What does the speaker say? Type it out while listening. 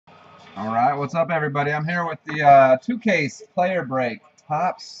All right, what's up, everybody? I'm here with the two-case player break,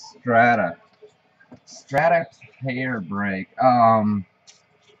 top Strata player break.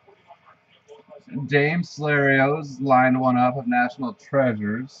 James Slario's lined one up of National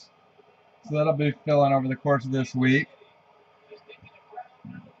Treasures, so that'll be filling over the course of this week.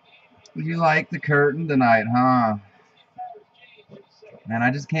 You like the curtain tonight, huh? Man, I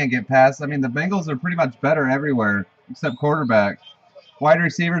just can't get past. I mean, the Bengals are pretty much better everywhere except quarterback. Wide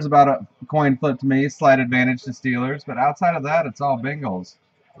receivers about a coin flip to me, slight advantage to Steelers, but outside of that, it's all Bengals.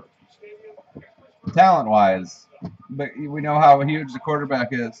 Talent-wise, but we know how huge the quarterback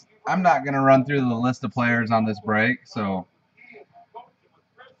is. I'm not going to run through the list of players on this break, so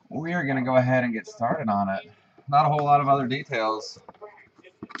we are going to go ahead and get started on it. Not a whole lot of other details.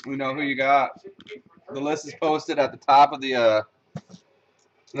 We know who you got. The list is posted at the top of the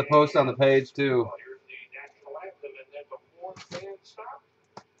post on the page too.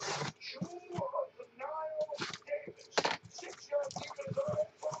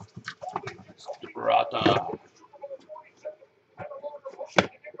 Strata.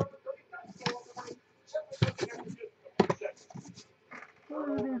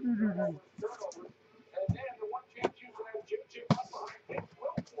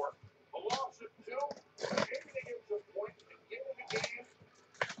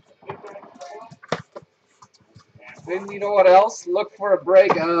 Then you know what else? Look for a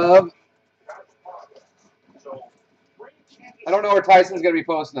break of. I don't know where Tyson's going to be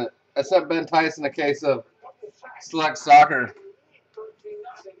posting it. I sent Ben Tyson a case of Select Soccer.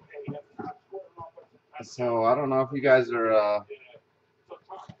 So I don't know if you guys are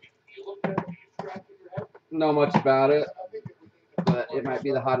know much about it, but it might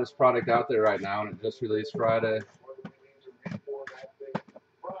be the hottest product out there right now, and it just released Friday.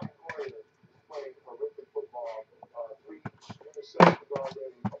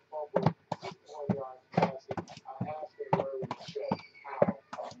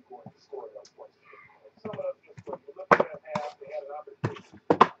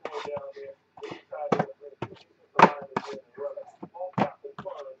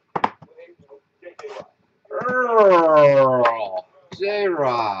 Earl,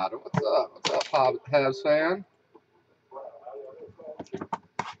 J-Rod, what's up? What's up, Habs fan?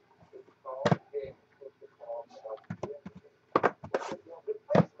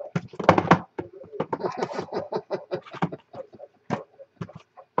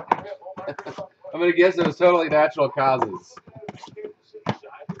 I'm gonna guess it was totally natural causes.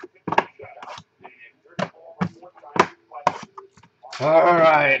 All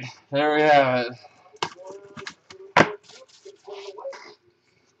right, there we have it.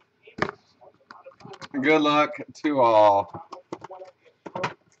 Good luck to all. I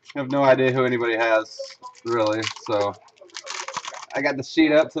have no idea who anybody has, really, so I got the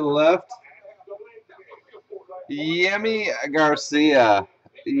sheet up to the left. Yemi Garcia.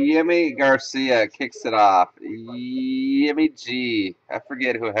 Yemi Garcia kicks it off. Yemi G. I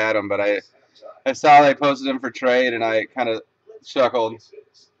forget who had him, but I saw they posted him for trade, and I kind of chuckled.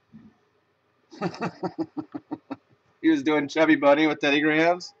 He was doing Chubby Bunny with Teddy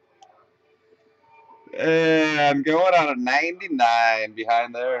Grahams. And going on a 99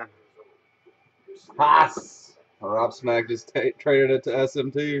 behind there. Haas. Rob Smack just traded it to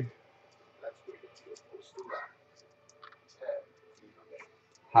SMT.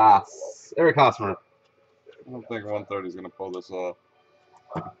 Haas. Eric Hosmer. I don't think 130 is going to pull this off.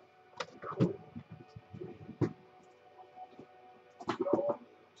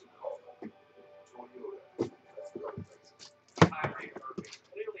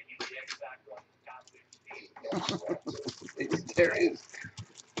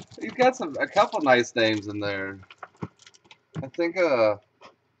 He's got a couple nice names in there. I think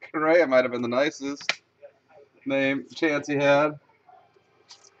Correa might have been the nicest name chance he had.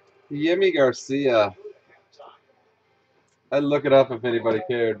 Yemi Garcia. I'd look it up if anybody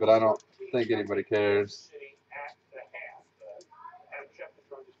cared, but I don't think anybody cares.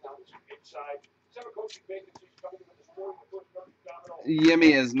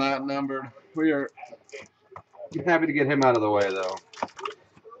 Yemi is not numbered. We are happy to get him out of the way, though.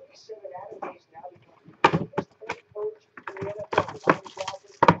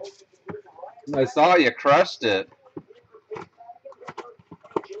 I saw you crushed it.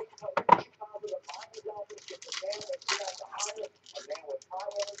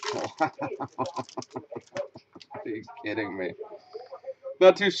 Are you kidding me?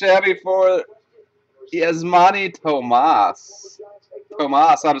 Not too shabby for Yasmani Tomas.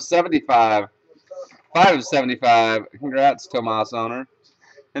 Tomas out of 75. 5 of 75. Congrats, Tomas owner.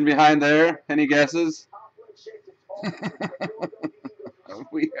 And behind there, any guesses?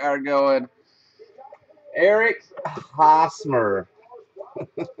 We are going Eric Hosmer.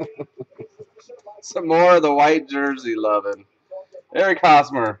 Some more of the white jersey loving. Eric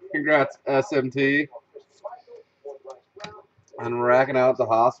Hosmer. Congrats, SMT. And racking out the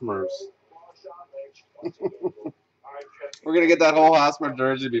Hosmers. We're going to get that whole Hosmer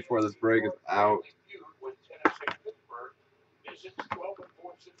jersey before this break is out.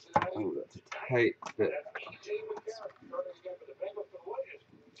 Oh, that's a tight fit.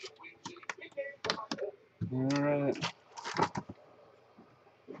 All right.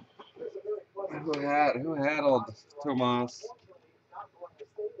 Who had old Tomas?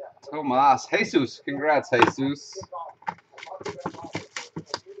 Tomas. Jesus. Congrats, Jesus.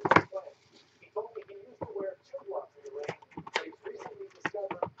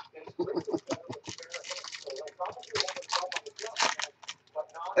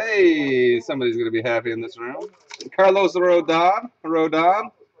 Hey, somebody's going to be happy in this room. Carlos Rodon.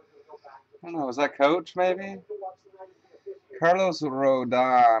 Rodon. I don't know, was that Coach maybe? Carlos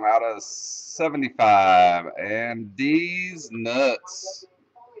Rodon out of 75. And D's nuts.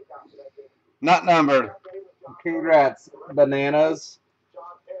 Not numbered. Congrats, bananas.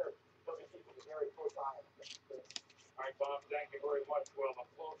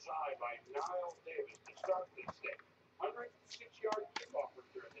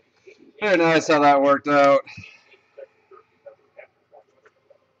 Very nice how that worked out.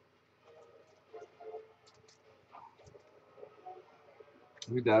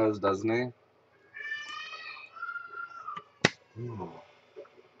 He does, doesn't he?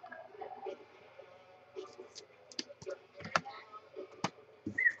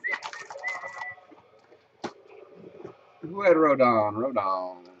 Who had Rodon?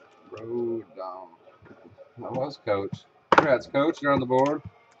 Rodon. That was Coach. Congrats, Coach. You're on the board.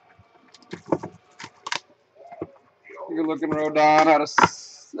 Good looking Rodon out of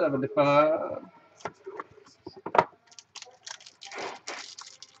 75.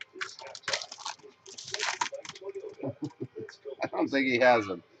 I don't think he has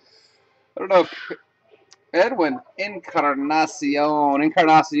him. I don't know. Edwin Encarnacion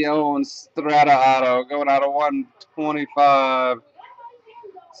Strata Auto going out of 125.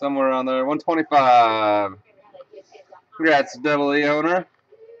 Somewhere around there. 125. Congrats, Double E owner.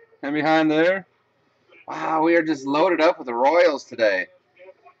 And behind there. Wow, we are just loaded up with the Royals today.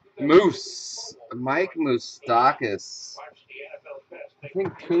 Moose. Mike Moustakas. I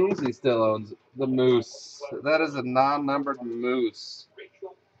think Coonsey still owns the Moose. That is a non-numbered Moose.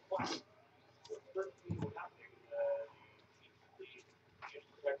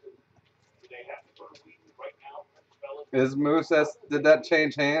 Is Moose, did that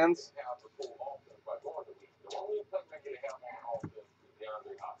change hands?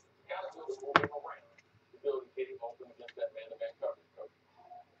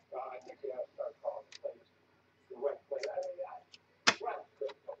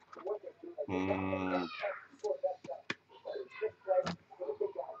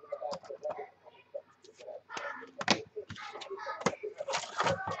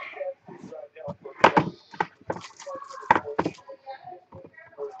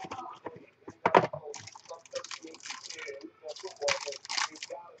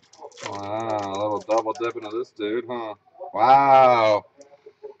 Wow, a little double dipping of this dude, huh? Wow.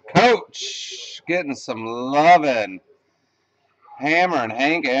 Coach getting some loving. Hammering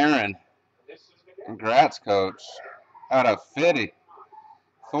Hank Aaron. Congrats, Coach. Out of 50.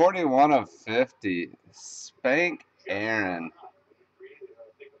 41 of 50. Spank Aaron.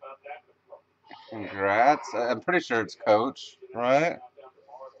 Congrats. I'm pretty sure it's Coach, right?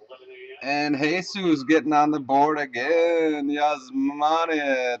 And Jesus getting on the board again.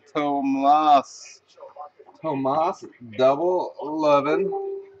 Yasmani Tomas. Tomas, double 11.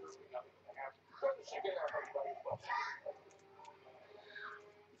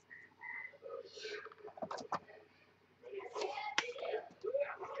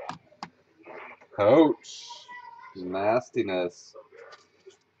 Coach. Nastiness.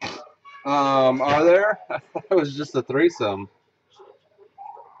 Are there? I thought it was just a threesome.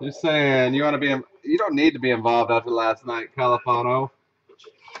 You're saying you want to be, you don't need to be involved after last night, Califano.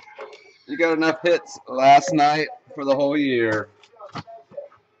 You got enough hits last night for the whole year.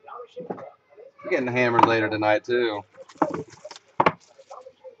 You're getting hammered later tonight, too.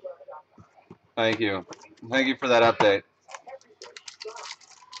 Thank you. Thank you for that update.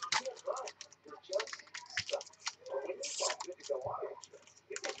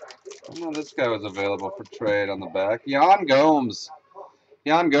 Oh, this guy was available for trade on the back. Jan Gomes.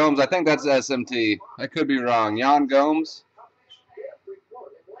 Jan Gomes, I think that's SMT. I could be wrong. Jan Gomes.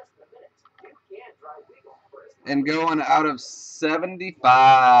 And going out of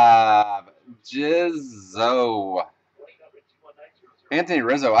 75, Jizzo. Anthony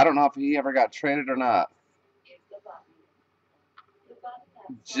Rizzo. I don't know if he ever got traded or not.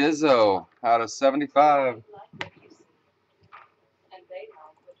 Jizzo out of 75.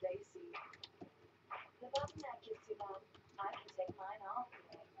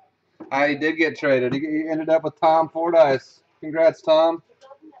 I did get traded. He ended up with Tom Fordyce. Congrats, Tom.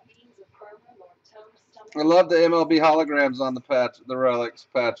 I love the MLB holograms on the patch, the relics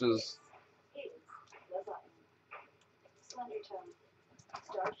patches.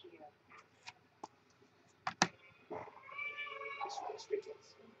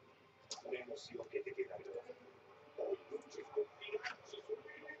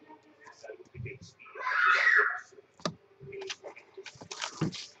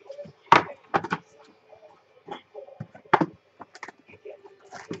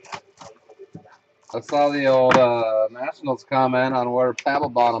 I saw the old Nationals comment on where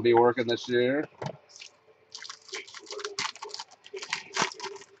Papelbon will be working this year.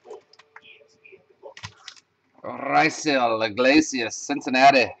 Rysel Iglesias,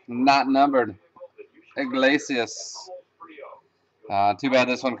 Cincinnati, not numbered. Iglesias. Too bad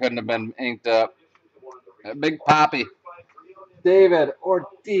this one couldn't have been inked up. Big Poppy. David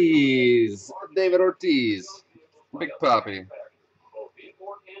Ortiz. David Ortiz. Big Poppy.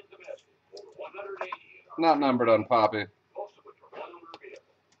 Not numbered on Poppy.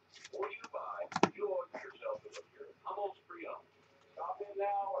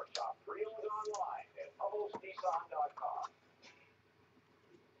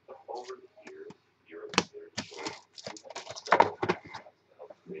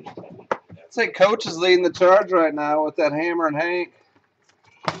 I'd say Coach is leading the charge right now with that Hammer and Hank.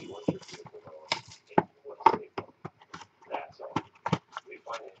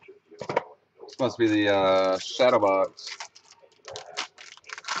 This must be the Shadow Box.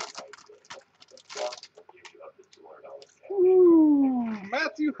 Ooh,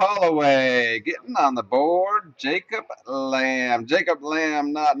 Matthew Holloway getting on the board. Jacob Lamb. Jacob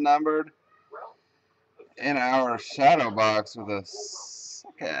Lamb not numbered in our Shadow Box with a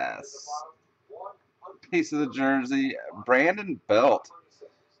sick ass piece of the jersey. Brandon Belt.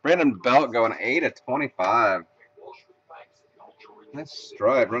 Brandon Belt going 8 of 25. Nice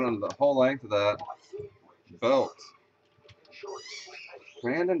stride running the whole length of that. Belt.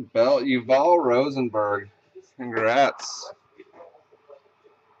 Brandon Belt. Yuval Rosenberg. Congrats.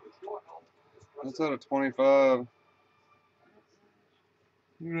 That's out of 25.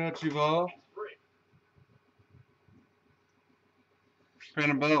 Congrats, Yuval.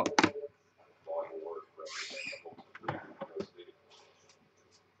 Brandon Belt.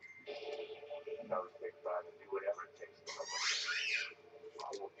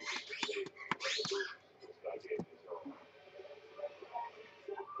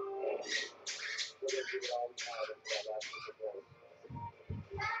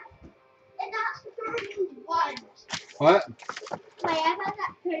 What? I thought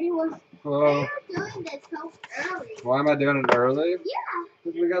that 30 was. Why are you doing this so early? Why am I doing it early? Yeah.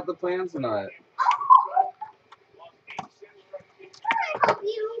 Because we got the plans tonight. Oh. Can I help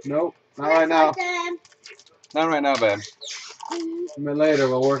you? Nope. Not right now. Them. Not right now, babe. I mean, later.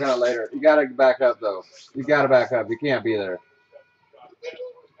 We'll work on it later. You gotta back up, though. You gotta back up. You can't be there.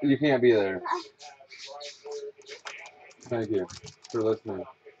 You can't be there. Thank you for listening.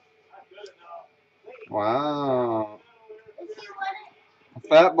 Wow.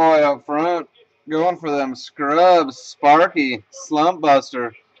 Fat boy up front. Going for them scrubs. Sparky. Slump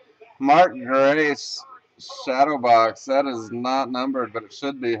Buster. Mark Grace. Shadow Box. That is not numbered, but it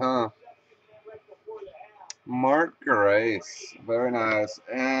should be, huh? Mark Grace. Very nice.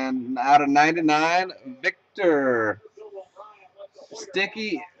 And out of 99, Victor.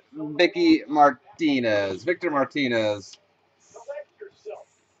 Sticky Vicky Martinez. Victor Martinez.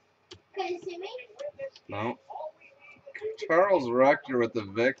 Can you see me? No. Charles Rector with the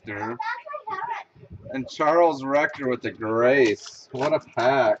Victor. And Charles Rector with the Grace. What a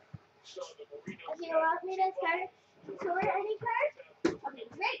pack. Do you want me to start showing any cards? Okay,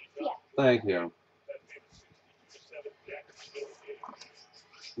 great. Yeah. Thank you.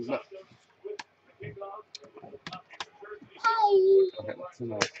 Hi. Okay, that's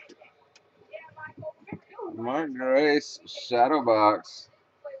enough. Mark Grace, Shadow Box.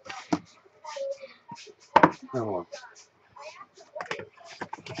 Oh.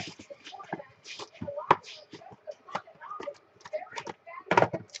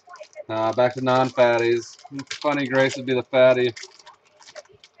 Back to non-fatties. Funny Grace would be the fatty.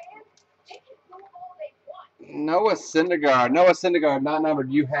 Noah Syndergaard. Noah Syndergaard, not numbered.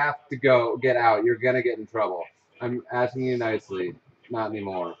 You have to go get out. You're gonna get in trouble. I'm asking you nicely. Not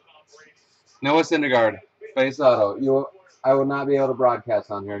anymore. Noah Syndergaard, face auto. I will not be able to broadcast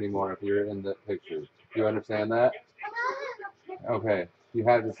on here anymore if you're in the picture. Do you understand that? Okay. You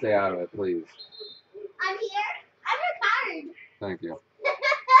have to stay out of it, please. I'm here. I'm retired. Thank you.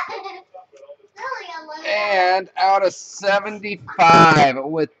 Really, And out of 75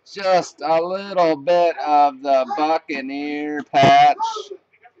 with just a little bit of the Buccaneer patch.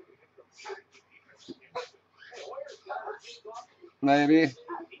 Maybe.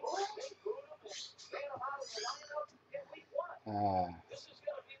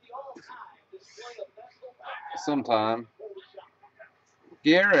 Sometime.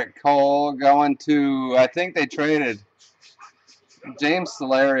 Garrett Cole going to, I think they traded James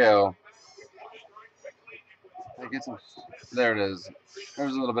Solario. There it is.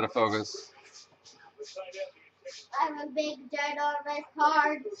 There's a little bit of focus. I'm a big ginormous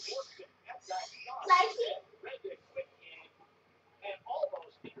card. Spicy?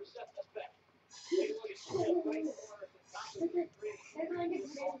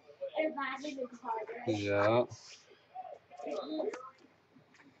 Yeah.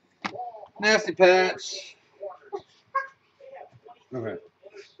 Nasty patch. Okay.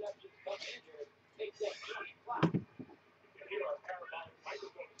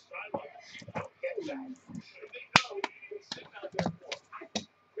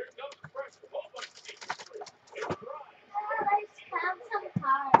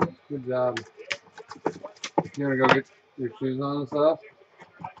 Good job. You want to go get your shoes on and stuff?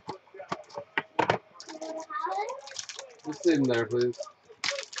 Just leave them there, please.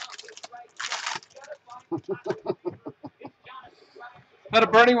 But a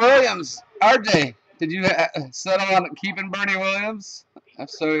Bernie Williams. RJ, did you settle on keeping Bernie Williams? If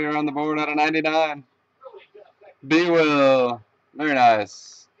so, you're on the board out of 99. B Will. Very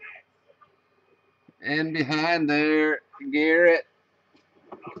nice. And behind there, Garrett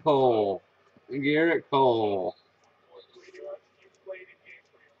Cole. Garrett Cole.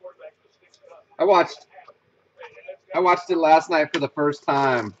 I watched it last night for the first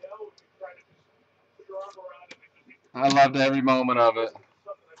time. I loved every moment of it.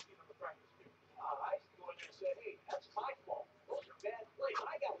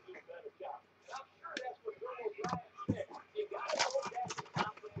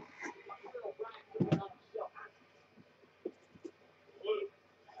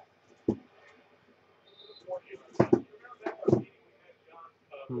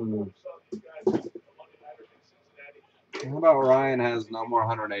 How about Ryan has no more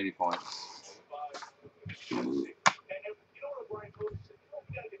 180 points?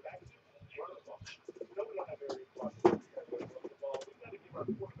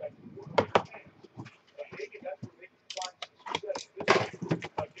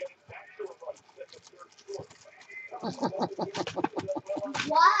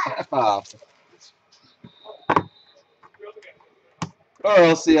 What? Or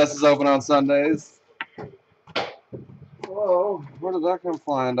LCS is open on Sundays. Whoa, where did that come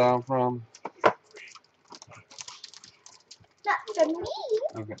flying down from? Not for me.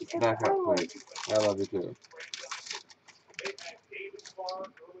 Okay, back up, please. I love you too.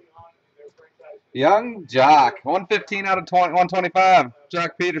 Young Jock, 115 out of 125.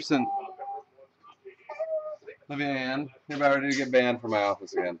 Jock Peterson. Levian, you're about ready to get banned from my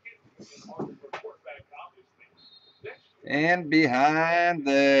office again. And behind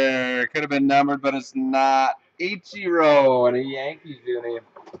there, could have been numbered, but it's not. Ichiro and a Yankees uni.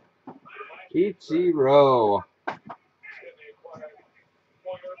 Ichiro.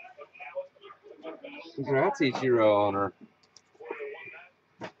 Congrats, Ichiro owner.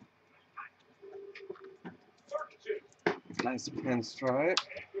 Nice pinstripe.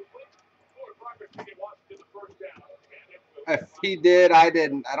 If he did, I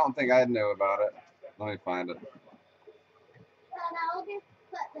didn't. I don't think I knew about it. Let me find it.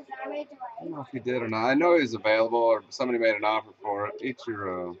 I don't know if he did or not. I know he's available, or somebody made an offer for it.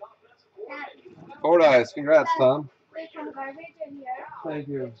 Ichiro. Four Eyes. Congrats, Tom. Thank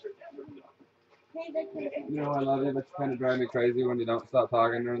you. You know I love you, but you kind of drive me crazy when you don't stop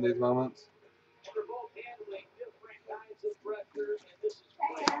talking during these moments.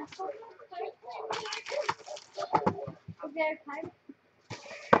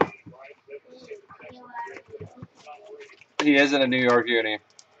 He is in a New York uni.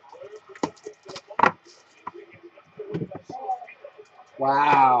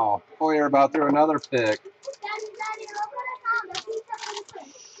 Wow. Boy, you're about through another pick.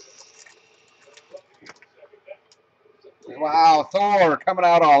 Wow, Thor coming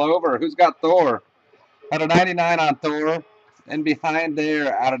out all over. Who's got Thor? Out of 99 on Thor. And behind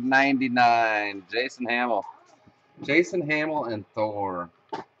there, out of 99, Jason Hamill. Jason Hamill and Thor.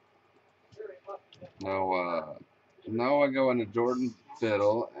 Noah going to Jordan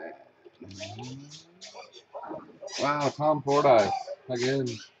Fiddle. Wow, Tom Fordyce again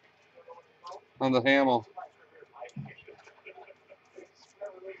on the Hamill.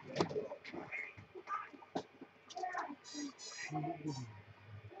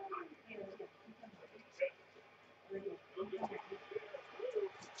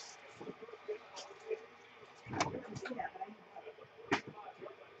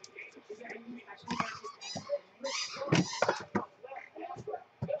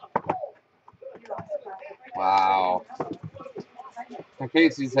 Wow. And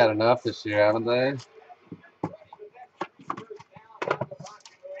Casey's had enough this year, haven't they?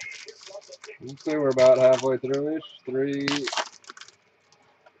 Let's say we're about halfway through-ish.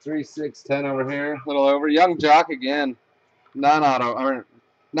 3-6-10 over here. A little over. Young Jock again. Non-auto. Or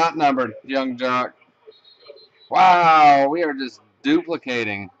not numbered. Young Jock. Wow. We are just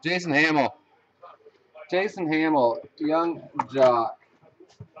duplicating. Jason Hamill. Jason Hamill. Young Jock.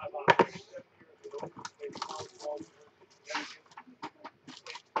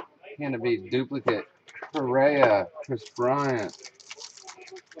 Can it be duplicate? Correa. Chris Bryant.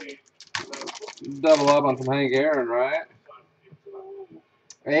 Double up on some Hank Aaron, right?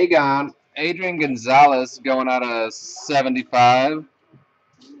 Agon. Adrian Gonzalez going out of 75.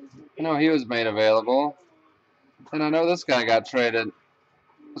 I know he was made available. And I know this guy got traded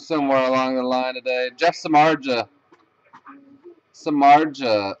somewhere along the line today. Jeff Samardzija.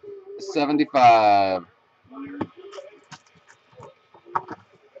 Samardzija, 75.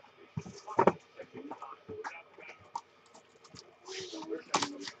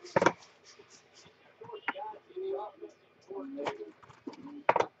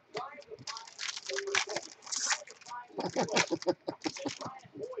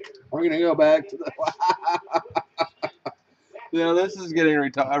 We're going to go back to the... this is getting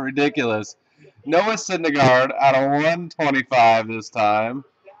ridiculous. Noah Syndergaard out of 125 this time.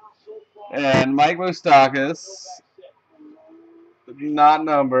 And Mike Moustakas, not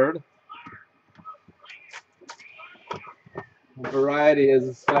numbered. Variety is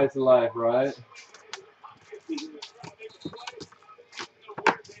the spice of life, right?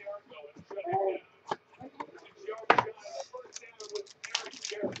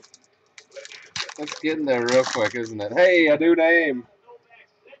 Let's get in there real quick, isn't it? Hey, a new name.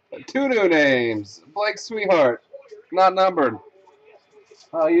 2 new names. Blake Sweetheart, not numbered.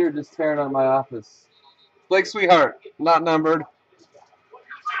 Oh, you're just tearing up my office. Blake Sweetheart, not numbered.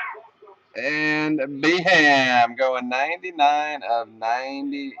 And Beham going 99 of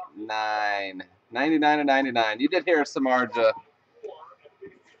 99. 99 of 99. You did hear Samardzija.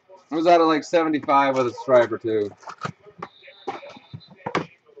 It was out of like 75 with a stripe or two.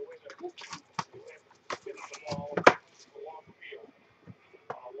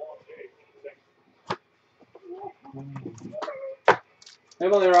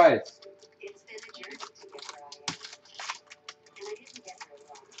 Emily Rice.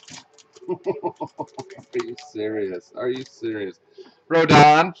 Are you serious? Are you serious?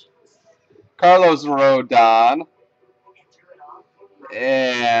 Rodon. Carlos Rodon.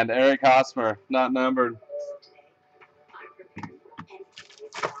 And Eric Hosmer, not numbered.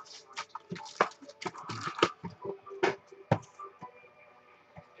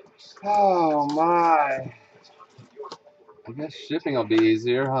 Oh my. I guess shipping will be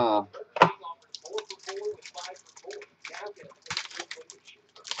easier, huh?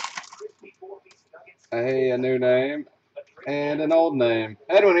 Hey, a new name and an old name.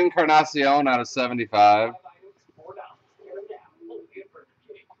 Edwin Encarnacion out of 75.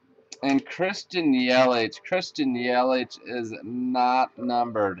 And Christian Yelich. Christian Yelich is not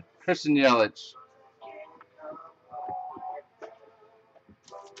numbered. Christian Yelich.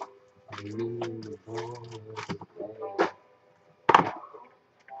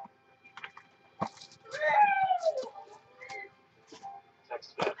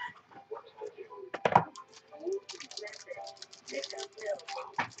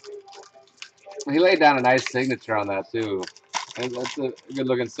 He laid down a nice signature on that, too. That's a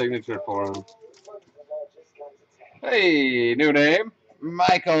good-looking signature for him. Hey, new name.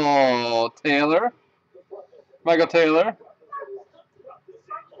 Michael Taylor. Michael Taylor.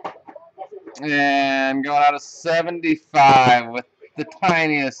 And going out of 75 with the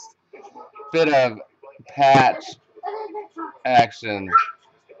tiniest bit of patch action.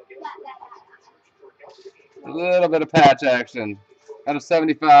 A little bit of patch action. Out of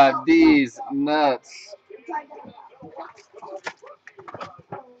 75, D's nuts.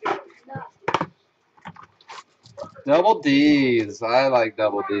 Double D's. I like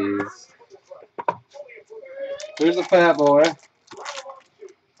double D's. Here's a fat boy. Hey,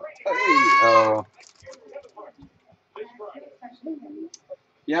 oh.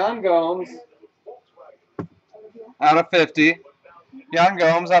 Jan Gomes out of 50. Jan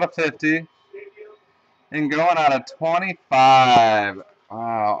Gomes out of 50. And going out of 25.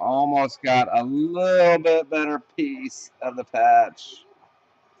 Wow, almost got a little bit better piece of the patch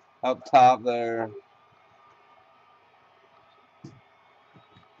up top there.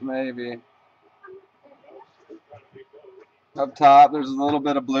 Maybe. Up top, there's a little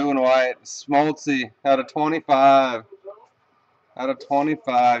bit of blue and white. Smoltzy out of 25. Out of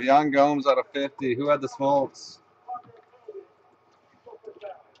 25. Jan Gomes out of 50. Who had the Smoltz?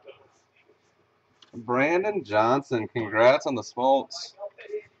 Brandon Johnson. Congrats on the Smoltz.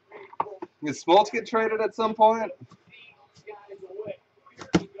 Did Smoltz get traded at some point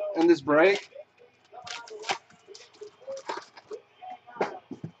in this break?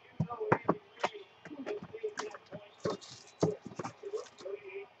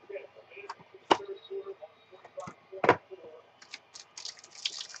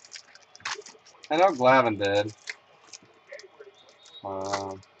 I know Glavin did.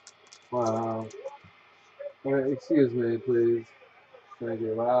 Wow. Wow. Okay, excuse me, please. Thank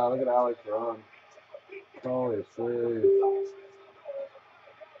you. Wow, look at Alex run. Holy shit.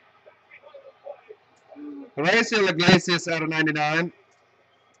 Horacio Iglesias out of 99.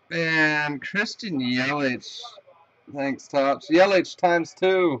 And Christian Yelich. Thanks, Tops. Yelich times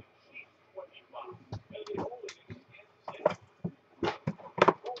 2.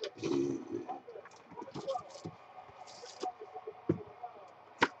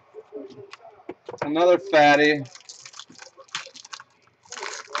 Another fatty.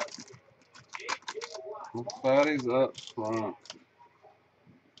 Fatty's up front.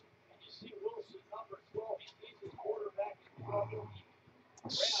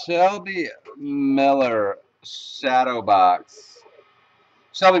 Shelby Miller, Shadow Box.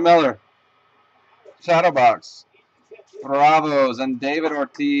 Shelby Miller, Shadow Box. Bravos and David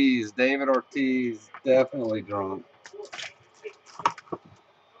Ortiz. David Ortiz, definitely drunk.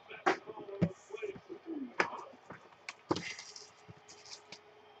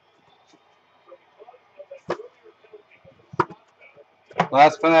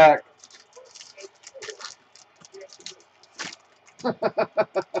 Last pack.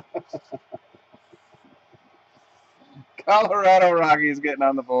 Colorado Rockies getting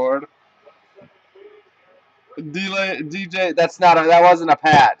on the board. DJ, that wasn't a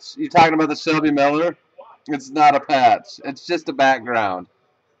patch. You talking about the Shelby Miller? It's not a patch. It's just a background.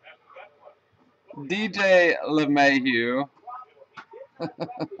 DJ LeMahieu.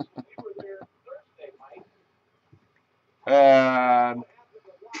 And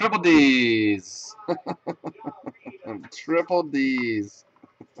Triple D's. Triple D's.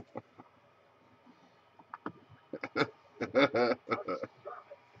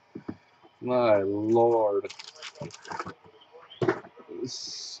 My lord.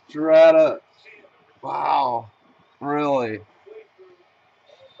 Strata. Wow. Really?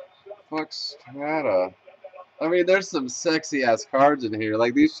 Fuck Strata. I mean, there's some sexy ass cards in here.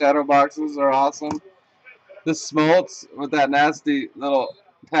 Like, these shadow boxes are awesome. The Smoltz with that nasty little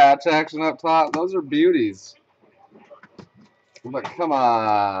patch action up top, those are beauties. But come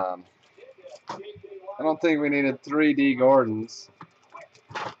on. I don't think we needed 3D Gordons.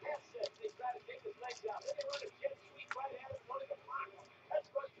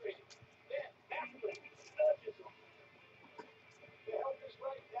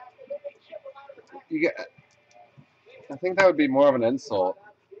 I think that would be more of an insult.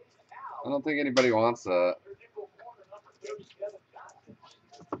 I don't think anybody wants that.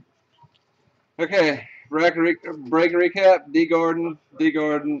 Okay, break recap. D. Gordon,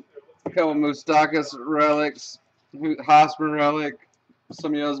 a couple Moustakas relics, Hosmer relic,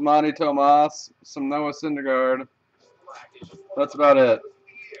 some Yosmani Tomas, some Noah Syndergaard. That's about it.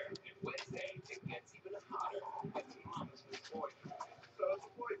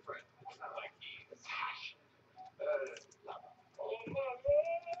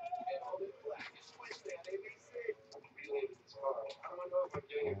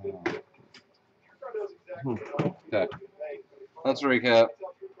 Okay, let's recap.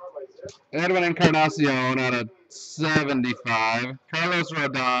 Edwin Encarnacion out of 75. Carlos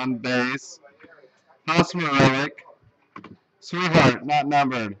Rodon, base. Hosmer relic. Sweetheart, not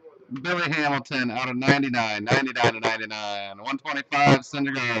numbered. Billy Hamilton out of 99. 99 to 99. 125,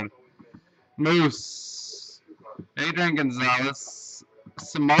 Syndergaard. Moose. Adrian Gonzalez.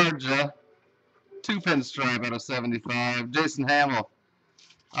 Samardzija. 2 pinstripe out of 75. Jason Hamill.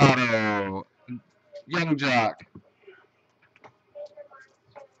 Auto. Young Jock.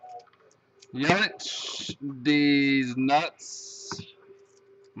 Yelich, these nuts.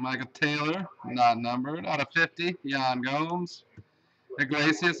 Michael Taylor, not numbered, out of 50. Jan Gomes.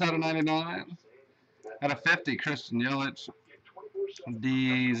 Iglesias out of 99. Out of 50, Christian Yelich.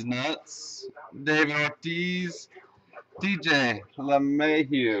 These nuts. David Ortiz. DJ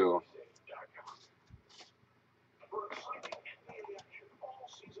LeMahieu.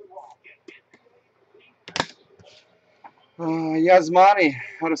 Yasmani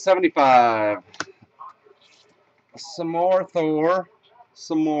out of 75. Some more Thor.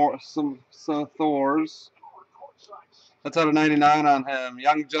 Some Thors. That's out of 99 on him.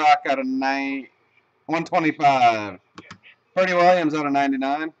 Young Jock out of 125. Freddie Williams out of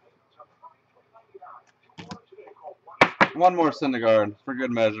 99. One more Syndergaard for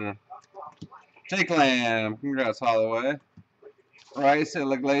good measure. Jake Lamb. Congrats, Holloway. Rice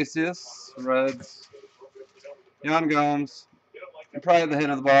at Iglesias. Reds. Jan Gomes. Probably the hit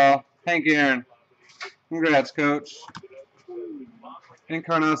of the ball. Hank Aaron. Congrats, Coach.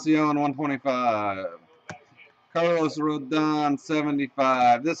 Encarnacion 125. Carlos Rodon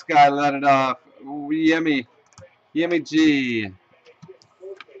 75. This guy let it off. Yummy G.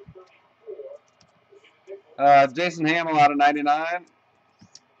 Jason Hamill out of 99.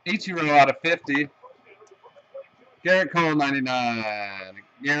 Ichiro out of 50. Garrett Cole 99.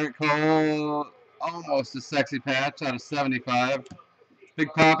 Garrett Cole almost a sexy patch out of 75.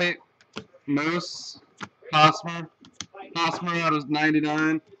 Big Poppy. Moose. Hosmer out of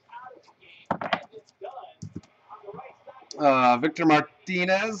 99. Victor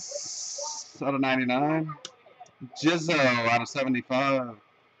Martinez out of 99. Jizzo out of 75.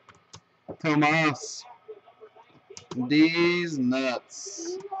 Tomas. These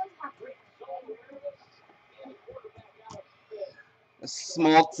nuts.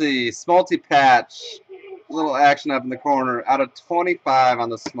 Smolty patch. Little action up in the corner. Out of 25 on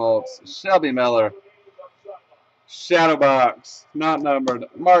the smokes. Shelby Miller. Shadow box. Not numbered.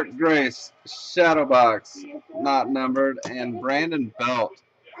 Mark Grace. Shadow box. Not numbered. And Brandon Belt.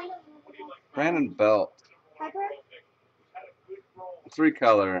 Three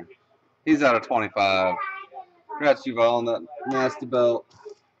color. He's out of 25. Congrats, Yuval, on that nasty belt.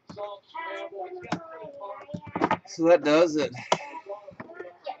 So that does it.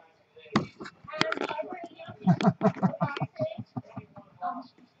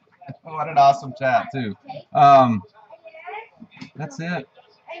 What an awesome chat, too. That's it.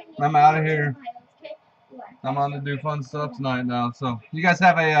 I'm out of here. I'm on to do fun stuff tonight now. So you guys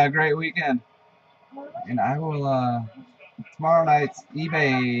have a great weekend. And I will, tomorrow night's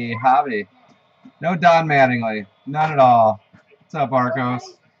eBay hobby. No Don Mattingly. None at all. What's up,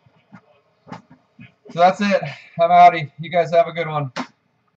 Arcos? So that's it. I'm outie. You guys have a good one.